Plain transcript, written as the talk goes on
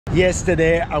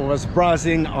Yesterday I was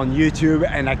browsing on YouTube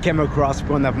and I came across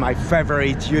one of my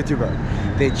favorite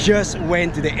YouTubers. They just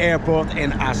went to the airport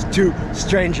and asked two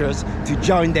strangers to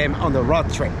join them on the road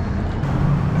trip.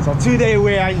 So today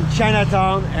we are in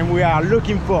Chinatown and we are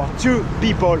looking for two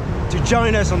people to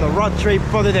join us on the road trip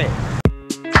for the day.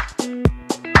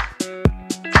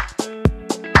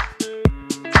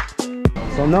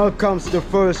 So now comes the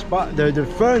first part, the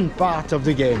fun part of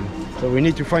the game. So we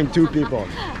need to find two people.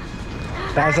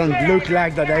 Doesn't look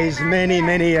like that there is many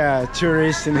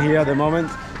tourists in here at the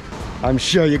moment. I'm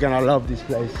sure you're gonna love this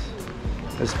place.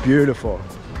 It's beautiful.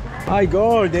 My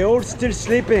God, they're all still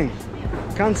sleeping.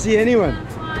 Can't see anyone.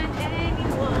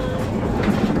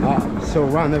 So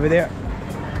one over there.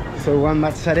 So one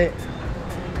Matsare.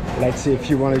 Let's see if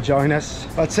you want to join us.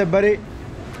 What's up, buddy?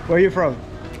 Where are you from?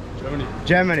 Germany.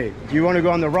 Germany. Do you want to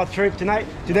go on the road trip tonight?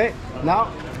 Today? No?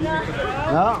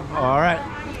 No? All right.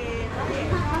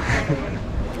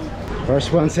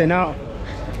 First one say no.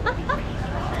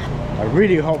 I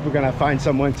really hope we're gonna find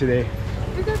someone today.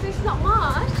 Because it's not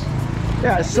much.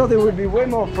 Yeah, I thought there would be way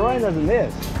more foreigners than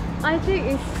this. I think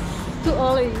it's too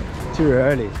early. Too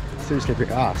early. Still sleeping.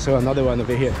 Ah, so another one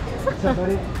over here. What's up,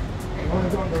 buddy? You want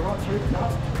to go on the road trip now?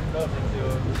 No, thank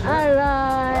you.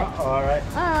 Alright. Alright.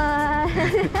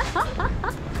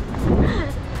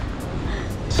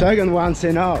 Second one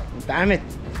say no. Damn it.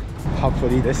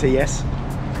 Hopefully they say yes.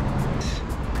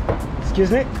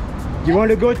 Excuse me? You want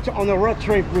to go on a road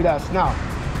trip with us now?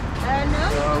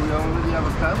 No. We already have a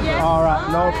plan. Yes. Alright,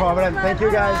 no problem. Thank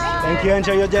you guys. Thank you.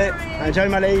 Enjoy your day. Enjoy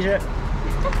Malaysia.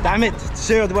 Damn it.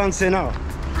 Third one say no.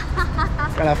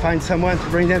 Gotta find someone to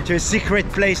bring them to a secret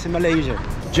place in Malaysia.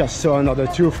 Just saw another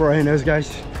two foreigners, guys.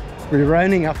 We're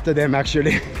running after them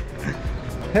actually.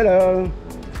 Hello.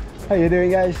 How you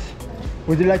doing, guys?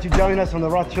 Would you like to join us on the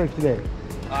road trip today?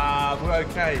 We're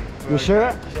okay. You sure?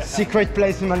 Yeah. Secret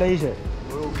place in Malaysia.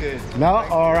 We're all good. No?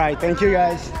 Alright, thank you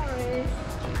guys.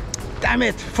 Damn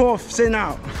it, fourth, say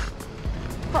now.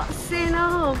 But say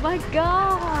no, my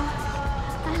God.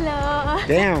 Hello.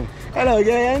 Damn. Hello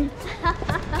again.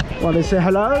 Want to say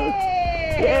hello?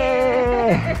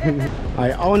 Yeah.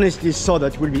 I honestly thought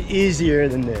that would be easier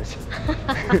than this.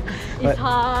 It's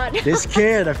hard. They're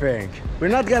scared, I think. We're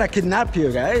not gonna kidnap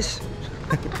you guys.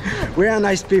 We are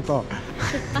nice people.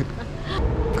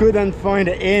 Couldn't find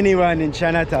anyone in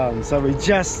Chinatown, so we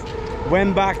just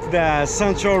went back to the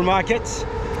central market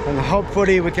and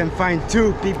hopefully we can find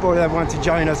two people that want to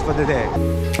join us for the day.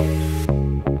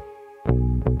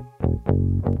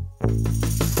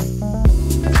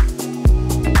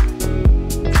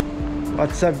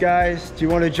 What's up, guys? Do you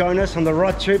want to join us on the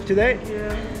road trip today?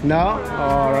 Yeah. No?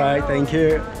 Alright, thank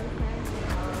you.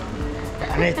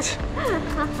 Damn it.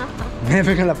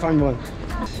 Never gonna find one.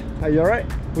 Are you alright?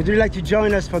 Would you like to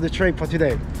join us for the trip for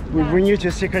today? We'll bring you to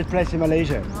a secret place in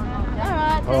Malaysia.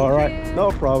 Alright, Alright,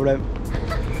 no problem.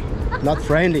 Not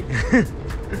friendly. I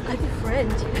think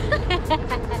French.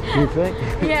 You think?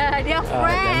 Yeah, they're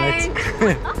French.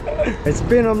 It's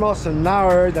been almost an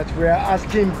hour that we're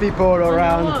asking people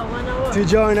around 1 hour. to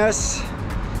join us.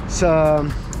 So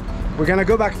we're gonna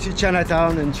go back to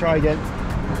Chinatown and try again.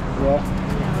 Yeah.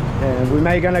 And we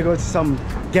may gonna go to some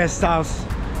guest house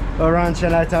around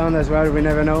Chinatown as well. We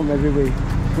never know. Maybe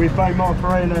we find more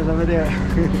foreigners over there.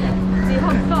 We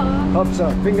hope so. Hope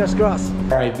so. Fingers crossed.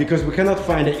 Alright, because we cannot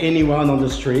find anyone on the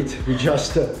street, we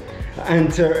just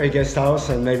enter a guest house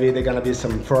and maybe there gonna be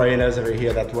some foreigners over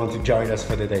here that want to join us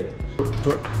for the day.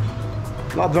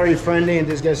 Not very friendly in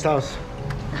this guest house.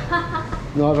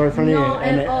 Not very friendly. No,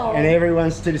 at all. And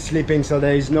everyone's still sleeping, so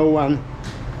there is no one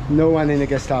in the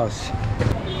guest house.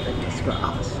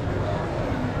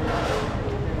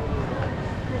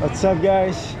 What's up,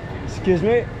 guys? Excuse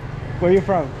me, where are you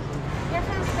from? You're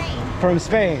from Spain. From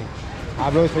Spain.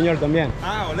 Hablo español también.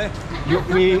 Ah, ole.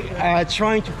 We are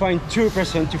trying to find two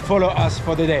persons to follow us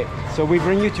for the day. So we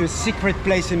bring you to a secret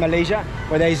place in Malaysia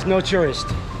where there is no tourist.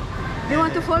 They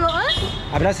want to follow us?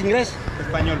 ¿Hablas inglés?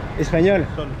 Español. Español.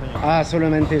 Solo español. Ah,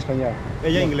 solamente español.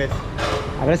 Ella inglés.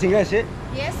 ¿Hablas inglés, sí?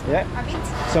 Yes, Yeah. a bit.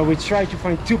 So we try to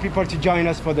find two people to join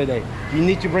us for the day. You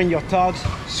need to bring your dogs,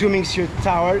 swimming suit,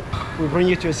 towel. We bring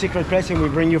you to a secret place and we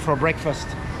bring you for breakfast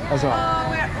as well.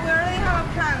 We already have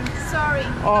a plan. Sorry.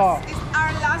 Oh. It's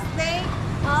our last day.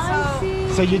 I see.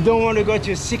 So you don't want to go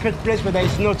to a secret place where there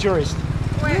is no tourist.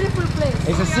 Beautiful place.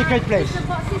 It's a secret place. It's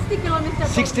about 60 kilometers.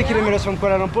 60 kilometers from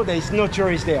Kuala Lumpur, there is no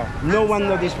tourist there. No one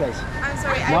knows this place. I'm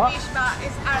sorry, No? I wish, but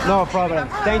it's our last No day. problem.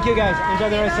 Thank you guys. Enjoy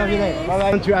the rest of your day. Bye bye.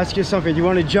 I want to ask you something. Do you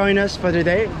want to join us for the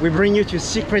day? We bring you to a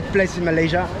secret place in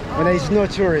Malaysia where there is no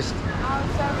tourist. Oh,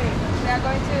 sorry. We are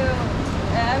going to.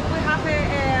 We have a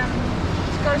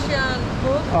Russian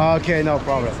food. Okay, no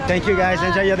problem. Thank you guys.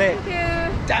 Enjoy your day. Thank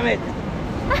you. Damn it!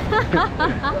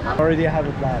 Already have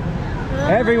a plan.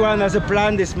 Everyone has a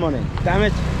plan this morning. Damn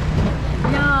it!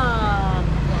 Yeah.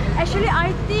 Actually,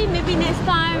 I think maybe next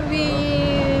time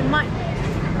we might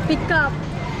pick up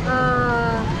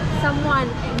someone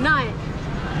at night.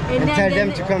 And tell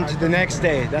them to come to the next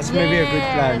day. That's maybe a good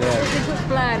plan. It's Yeah. a good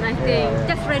plan, I think. Yeah.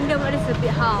 Just random, it is a bit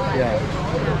hard. Yeah.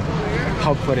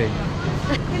 Hopefully.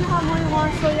 Can have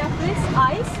one soya, please?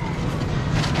 Ice.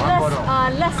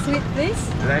 Less sweet, please.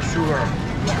 Less sugar.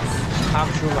 Yes. Half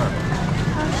sugar.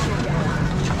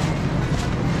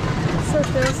 So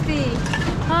thirsty.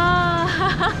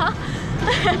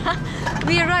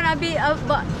 We run a bit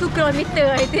about 2 kilometers,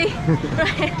 I think.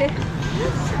 Right.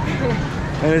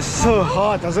 And it's so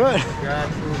hot as well. Yeah,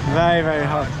 true. Very, very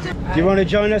hot. Do you want to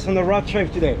join us on the road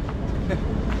trip today?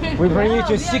 We bring you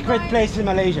to a secret place in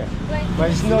Malaysia where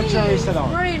there's no tourists at all.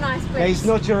 Very nice place. There is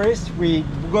no tourists. We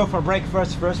go for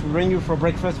breakfast first. We bring you for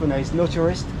breakfast when there is no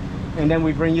tourist, and then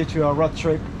we bring you to a road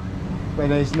trip where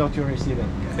there is no tourists either.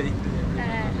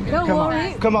 Don't Come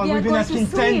worry. on, come on. We are We've been going to asking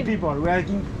 10 swim. people. We're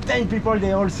asking 10 people.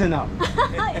 They all say no.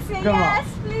 Say Come yes,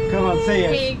 on. please. Come on, say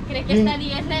yes. ¿Crees que esta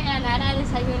día hará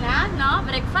desayunar, no?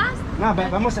 Breakfast. No,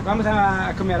 vamos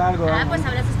a comer algo. Ah, pues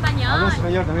hablas Hablas español.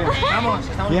 español también. Vamos,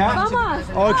 estamos Yeah?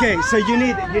 Vamos. Okay, so you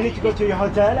need to go to your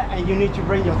hotel and you need to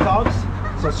bring your dogs.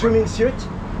 So swimming suit,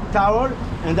 towel,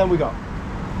 and then we go.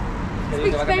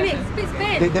 Speak Spanish. Speak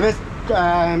Spanish. Debes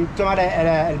tomar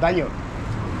el baño.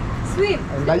 Swim.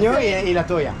 El baño y la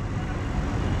toalla.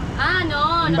 Ah,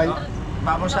 no, Un baño. nosotros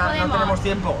Vamos no a, no podemos. tenemos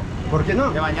tiempo ¿Por qué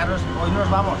no? de bañarnos. Hoy nos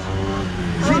vamos.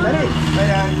 Sí, dale.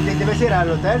 Pero debes ir al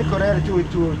hotel, correr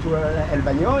el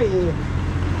baño y...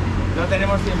 No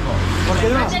tenemos tiempo. ¿Por qué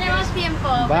No no? tenemos tiempo.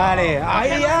 Vale.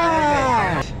 Ay,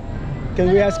 yeah.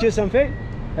 Can we ask you something?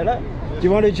 Hello? Do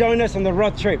you want to join us on the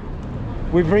road trip?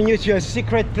 We bring you to a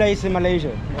secret place in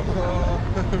Malaysia.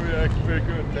 We're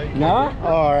good, thank you. No?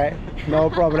 All right. No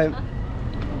problem.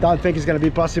 Don't think it's going to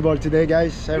be possible today,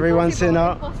 guys. Everyone say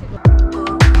no.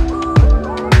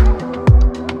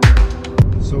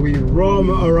 So we roam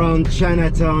around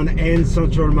Chinatown and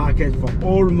Central Market for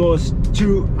almost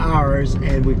 2 hours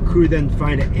and we couldn't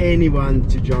find anyone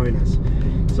to join us.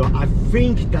 So I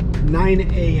think that 9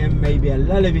 a.m. may be a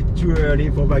little bit too early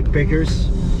for backpackers.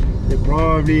 They're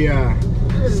probably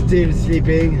still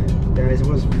sleeping. It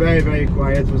was very, very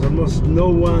quiet. There was almost no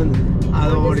one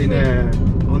at all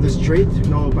on the street.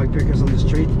 No backpackers on the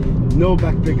street. No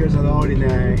backpackers at all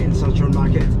in Central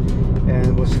Market. And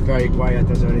it was very quiet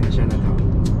as well in Chinatown.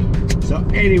 So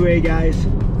anyway, guys,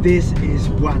 this is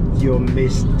what you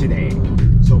missed today.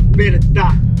 So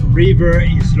Berta River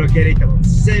is located about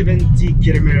 70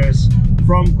 kilometers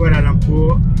from Kuala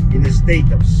Lumpur in the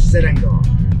state of Selangor.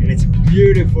 And it's a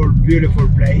beautiful, beautiful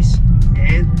place.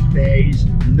 And there is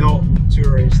no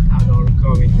tourist at all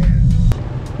coming there.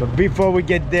 But before we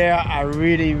get there, I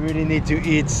really need to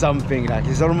eat something. Like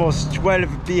it's almost 12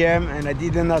 p.m. and I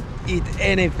did not eat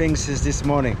anything since this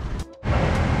morning.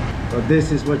 But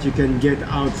this is what you can get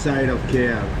outside of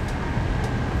KL.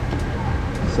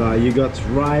 So you got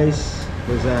rice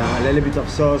with a little bit of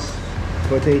sauce,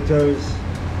 potatoes,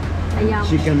 and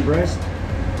chicken breast.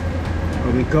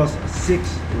 And it costs 6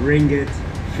 ringgit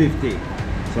 50.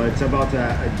 So it's about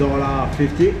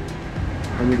 $1.50.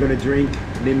 And we're gonna drink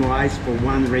limo ice for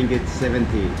 1 ringgit 70.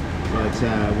 So it's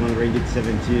 1 ringgit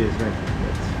 70 is like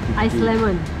Ice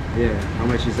lemon. Yeah, how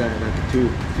much is that? Like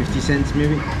 50 cents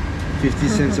maybe? 50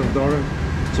 cents of dollar.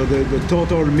 So the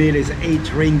total meal is 8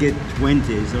 ringgit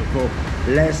 20. So for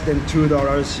less than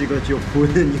 $2 you got your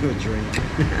food and your drink.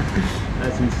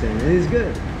 That's insane. And it's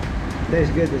good.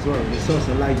 Tastes good as well. The sauce,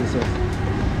 I like the sauce.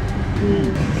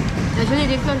 Actually,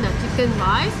 they come the chicken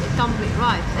rice. It comes with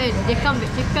rice. They come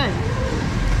with chicken.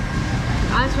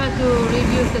 I try to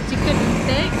reduce the chicken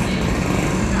intake.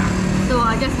 So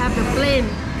I just have the plain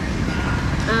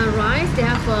rice. They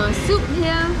have a soup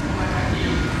here.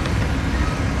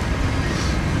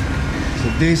 So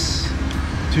this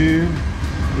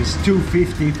is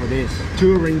 2.50 for this.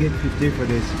 2 ringgit 50 for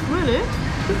this. Really?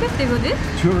 250 for this?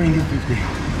 2 ringgit 50.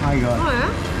 My God. Oh yeah.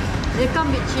 They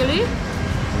come with chili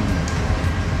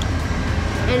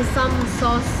and some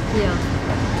sauce here.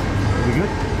 Is it good?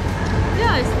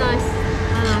 Yeah, it's nice.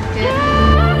 I like it.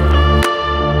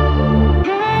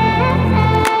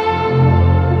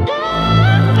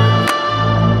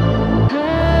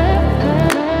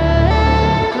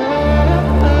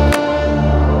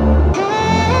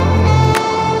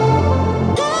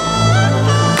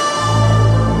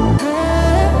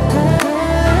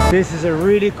 This is a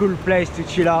really cool place to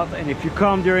chill out, and if you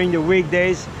come during the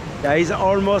weekdays, there is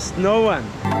almost no one.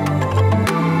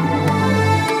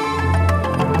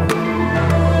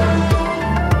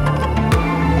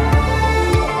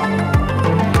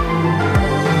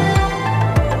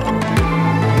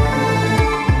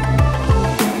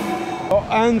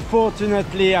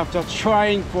 unfortunately, after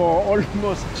trying for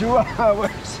almost 2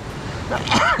 hours,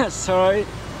 sorry,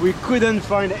 we couldn't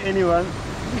find anyone.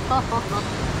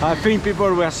 I think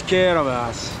people were scared of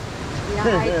us.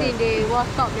 Yeah, I think they was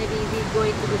thought maybe we're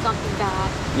going to do something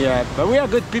bad. Yeah, but we are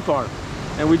good people,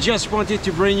 and we just wanted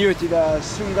to bring you to the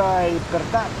Sungai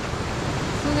Pertak.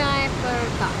 Sungai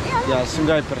Pertak. Yeah,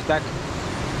 Sungai Pertak.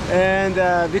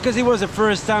 And because it was the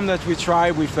first time that we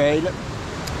tried, we failed.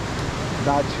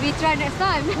 But we try next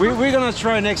time. we're gonna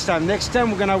try next time. Next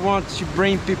time we're gonna want to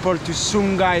bring people to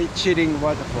Sungai Chiding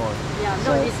waterfall. Yeah,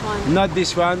 So, not this one. Not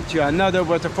this one, to another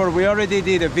waterfall. We already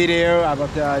did a video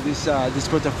about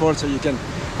this waterfall, so you can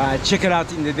check it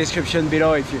out in the description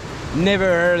below if you never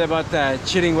heard about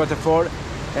Chiding waterfall.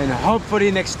 And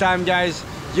hopefully next time, guys,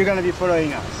 you're gonna be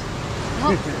following us.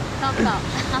 Thumbs up.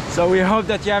 So we hope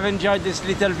that you have enjoyed this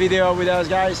little video with us,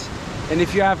 guys. And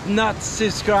if you have not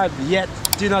subscribed yet,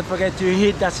 do not forget to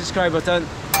hit that subscribe button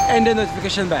and the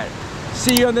notification bell.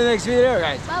 See you on the next video,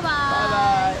 guys. Bye bye. Bye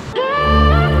bye.